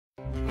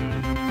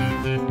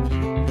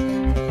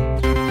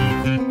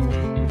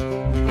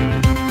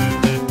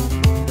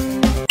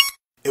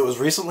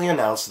recently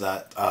announced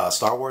that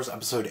Star Wars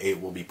Episode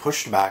 8 will be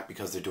pushed back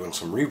because they're doing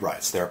some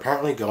rewrites. They're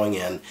apparently going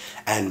in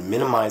and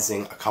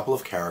minimizing a couple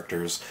of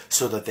characters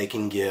so that they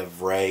can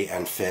give Rey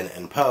and Finn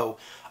and Poe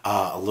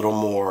a little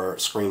more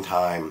screen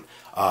time,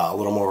 a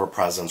little more of a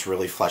presence,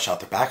 really flesh out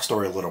their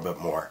backstory a little bit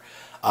more.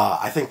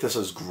 I think this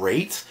is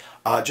great.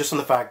 Just in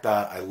the fact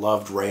that I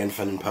loved Rey and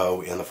Finn and Poe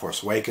in The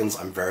Force Awakens.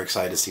 I'm very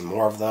excited to see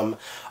more of them.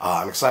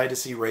 I'm excited to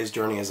see Rey's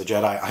journey as a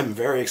Jedi. I'm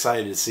very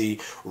excited to see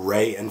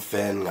Rey and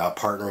Finn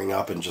partnering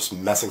up and just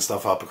messing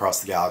stuff up across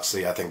the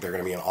galaxy. I think they're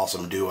going to be an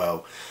awesome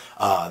duo.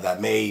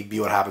 That may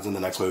be what happens in the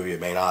next movie. It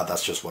may not.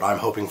 That's just what I'm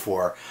hoping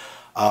for.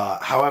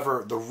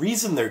 However, the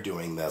reason they're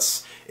doing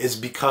this is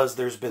because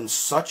there's been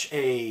such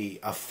a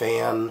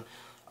fan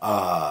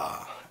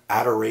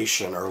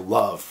adoration or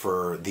love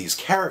for these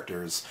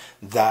characters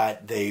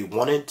that they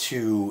wanted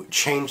to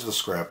change the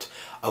script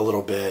a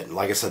little bit,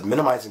 like I said,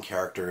 minimizing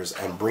characters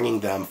and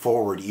bringing them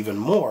forward even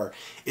more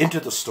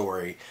into the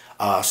story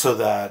so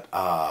that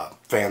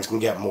fans can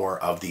get more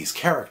of these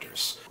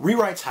characters.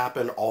 Rewrites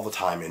happen all the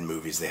time in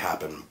movies. They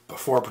happen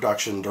before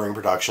production, during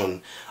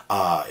production.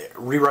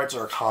 Rewrites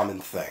are a common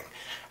thing.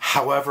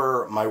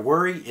 However, my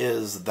worry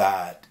is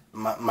that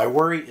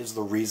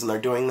the reason they're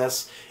doing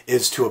this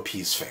is to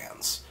appease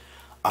fans.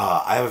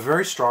 I have a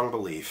very strong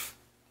belief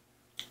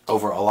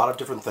over a lot of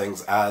different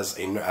things as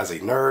a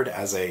nerd,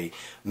 as a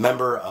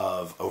member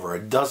of over a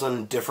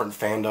dozen different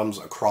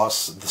fandoms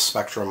across the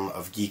spectrum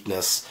of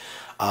geekness.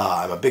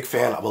 I'm a big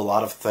fan of a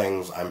lot of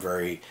things. I'm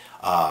very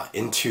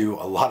into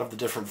a lot of the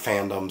different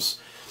fandoms.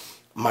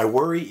 My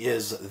worry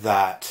is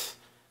that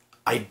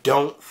I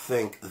don't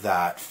think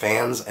that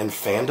fans and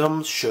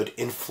fandoms should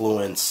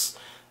influence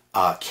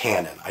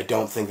canon. I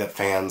don't think that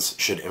fans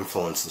should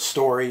influence the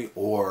story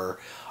or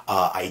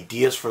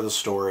ideas for the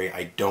story.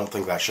 I don't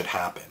think that should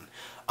happen.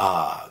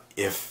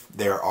 If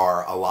there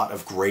are a lot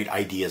of great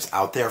ideas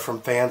out there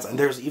from fans, and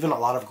there's even a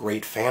lot of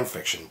great fan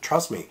fiction,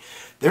 trust me,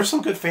 there's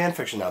some good fan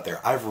fiction out there.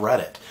 I've read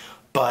it.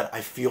 But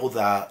I feel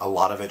that a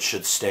lot of it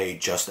should stay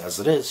just as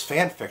it is,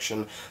 fan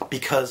fiction,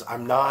 because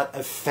I'm not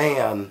a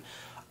fan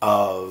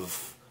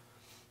of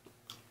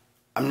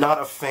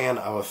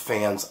a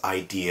fan's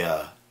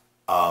idea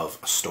of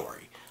a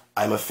story.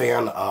 I'm a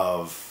fan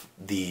of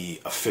the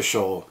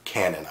official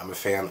canon. I'm a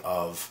fan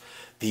of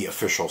the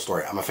official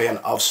story. I'm a fan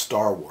of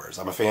Star Wars.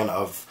 I'm a fan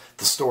of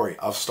the story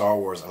of Star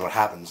Wars and what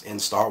happens in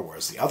Star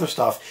Wars. The other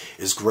stuff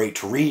is great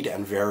to read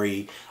and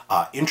very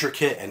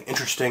intricate and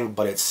interesting,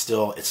 but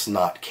it's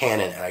not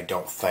canon, and I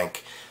don't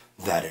think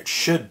that it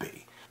should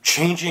be.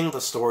 Changing the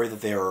story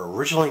that they were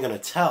originally going to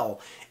tell,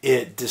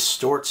 it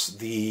distorts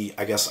the,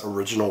 I guess,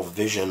 original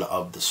vision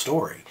of the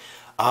story.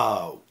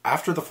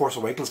 After The Force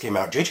Awakens came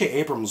out, J.J.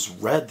 Abrams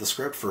read the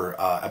script for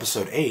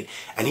Episode 8,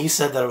 and he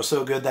said that it was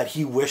so good that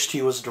he wished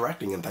he was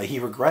directing it, that he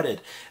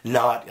regretted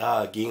not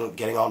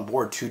getting on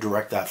board to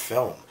direct that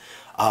film.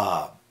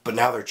 But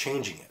now they're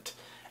changing it.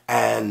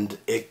 And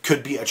it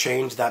could be a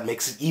change that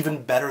makes it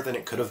even better than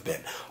it could have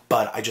been.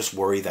 But I just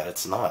worry that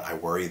it's not. I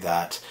worry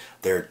that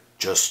they're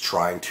just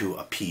trying to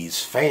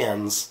appease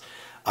fans,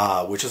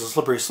 which is a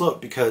slippery slope,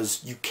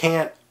 because you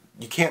can't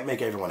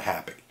make everyone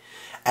happy.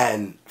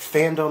 And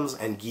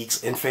fandoms and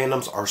geeks in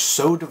fandoms are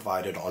so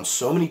divided on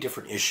so many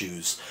different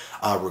issues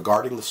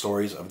regarding the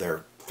stories of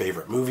their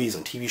favorite movies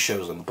and TV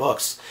shows and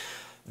books.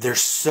 They're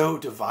so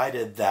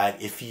divided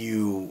that if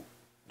you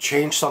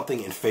change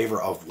something in favor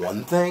of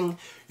one thing,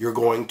 you're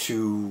going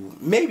to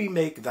maybe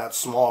make that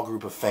small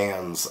group of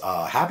fans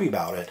happy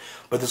about it,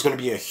 but there's going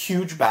to be a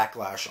huge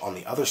backlash on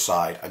the other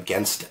side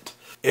against it.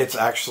 It's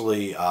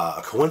actually a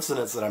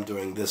coincidence that I'm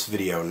doing this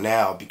video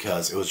now,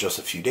 because it was just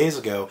a few days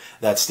ago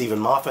that Steven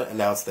Moffat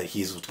announced that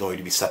he's going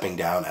to be stepping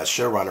down as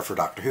showrunner for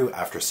Doctor Who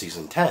after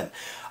Season 10.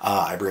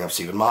 I bring up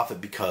Steven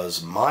Moffat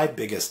because my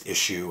biggest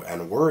issue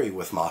and worry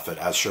with Moffat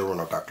as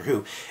showrunner of Doctor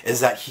Who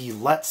is that he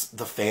lets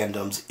the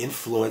fandoms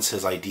influence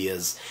his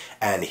ideas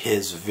and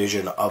his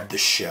vision of the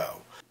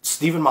show.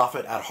 Steven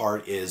Moffat at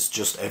heart is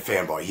just a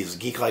fanboy. He's a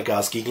geek like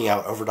us, geeking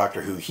out over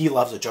Doctor Who. He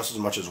loves it just as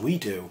much as we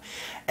do,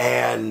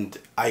 and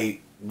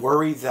I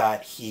worry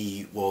that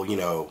he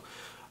will,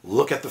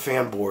 look at the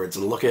fan boards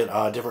and look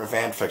at different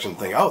fan fiction and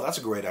think, oh, that's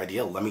a great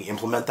idea, let me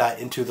implement that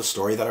into the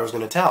story that I was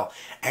going to tell.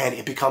 And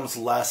it becomes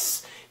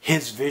less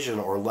his vision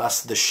or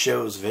less the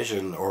show's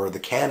vision or the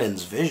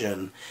canon's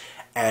vision,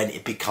 and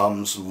it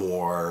becomes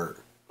more,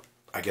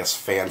 I guess,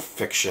 fan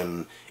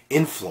fiction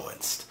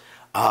influenced.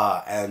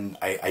 And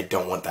I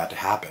don't want that to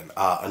happen.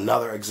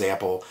 Another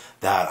example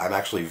that I'm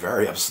actually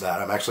very upset,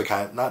 I'm actually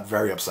not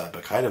very upset,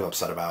 but kind of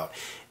upset about,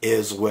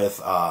 is with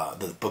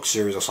the book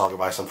series A Song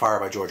of Ice and Fire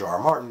by George R.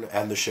 R. Martin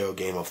and the show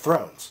Game of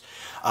Thrones.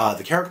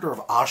 The character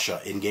of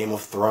Asha in Game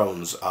of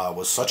Thrones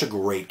was such a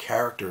great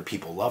character.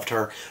 People loved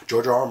her.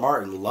 George R. R.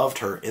 Martin loved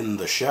her in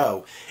the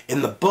show.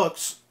 In the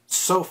books,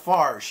 so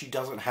far, she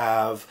doesn't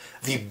have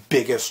the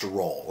biggest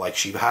role. Like,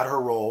 she had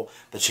her role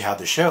that she had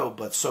the show,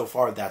 but so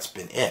far that's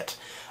been it.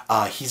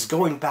 He's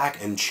going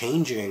back and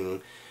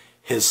changing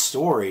his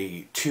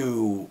story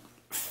to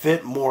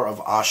fit more of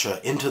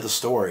Asha into the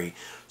story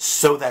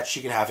so that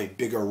she can have a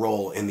bigger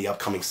role in the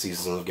upcoming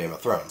seasons of Game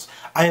of Thrones.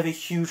 I have a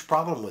huge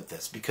problem with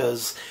this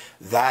because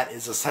that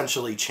is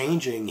essentially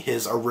changing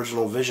his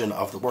original vision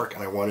of the work,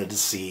 and I wanted to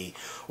see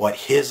what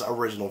his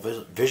original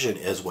vision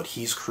is, what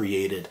he's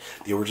created,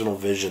 the original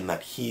vision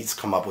that he's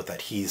come up with,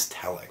 that he's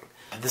telling.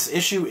 This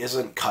issue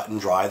isn't cut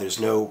and dry. There's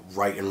no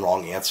right and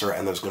wrong answer,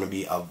 and there's going to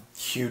be a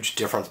huge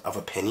difference of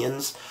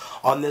opinions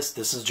on this.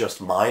 This is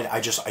just mine.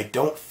 I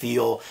don't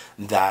feel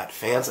that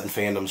fans and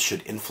fandoms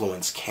should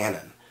influence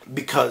canon,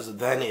 because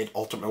then it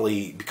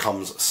ultimately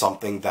becomes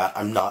something that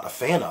I'm not a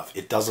fan of.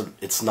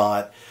 It's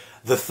not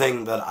the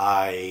thing that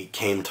I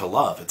came to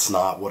love. It's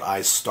not what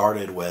I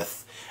started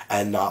with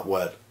and not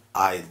what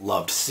I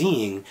loved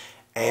seeing,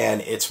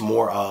 and it's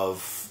more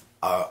of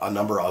a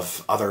number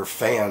of other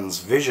fans'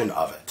 vision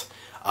of it.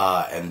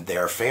 And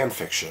their fan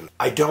fiction.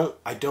 I don't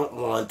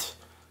want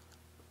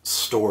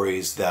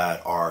stories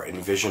that are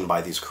envisioned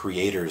by these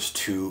creators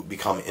to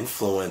become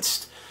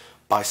influenced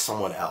by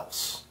someone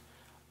else.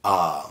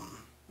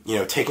 You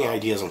know, taking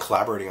ideas and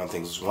collaborating on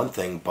things is one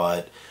thing,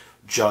 but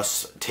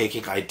just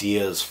taking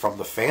ideas from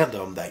the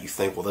fandom that you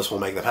think, well, this will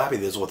make them happy,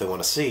 this is what they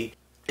want to see,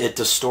 it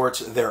distorts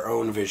their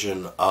own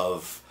vision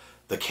of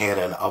the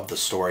canon, of the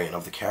story, and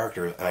of the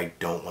character, and I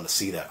don't want to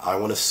see that. I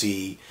want to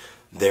see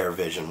their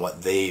vision,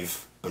 what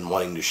they've been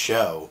wanting to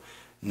show,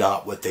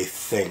 not what they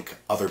think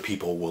other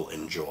people will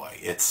enjoy.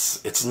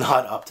 It's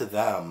not up to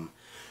them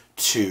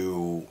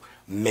to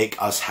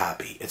make us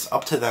happy. It's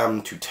up to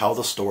them to tell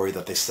the story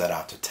that they set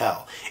out to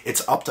tell.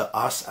 It's up to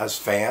us as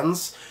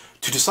fans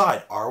to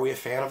decide, are we a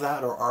fan of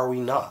that or are we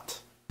not?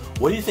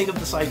 What do you think of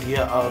this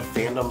idea of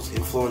fandoms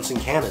influencing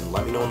canon?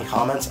 Let me know in the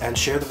comments, and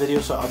share the video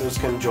so others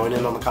can join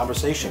in on the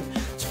conversation.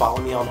 Just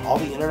follow me on all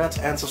the internets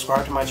and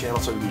subscribe to my channel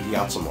so we can geek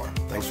out some more.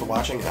 Thanks for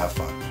watching and have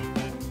fun.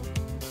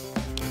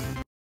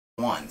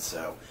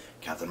 So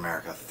Captain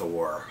America,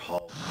 Thor,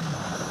 Hulk.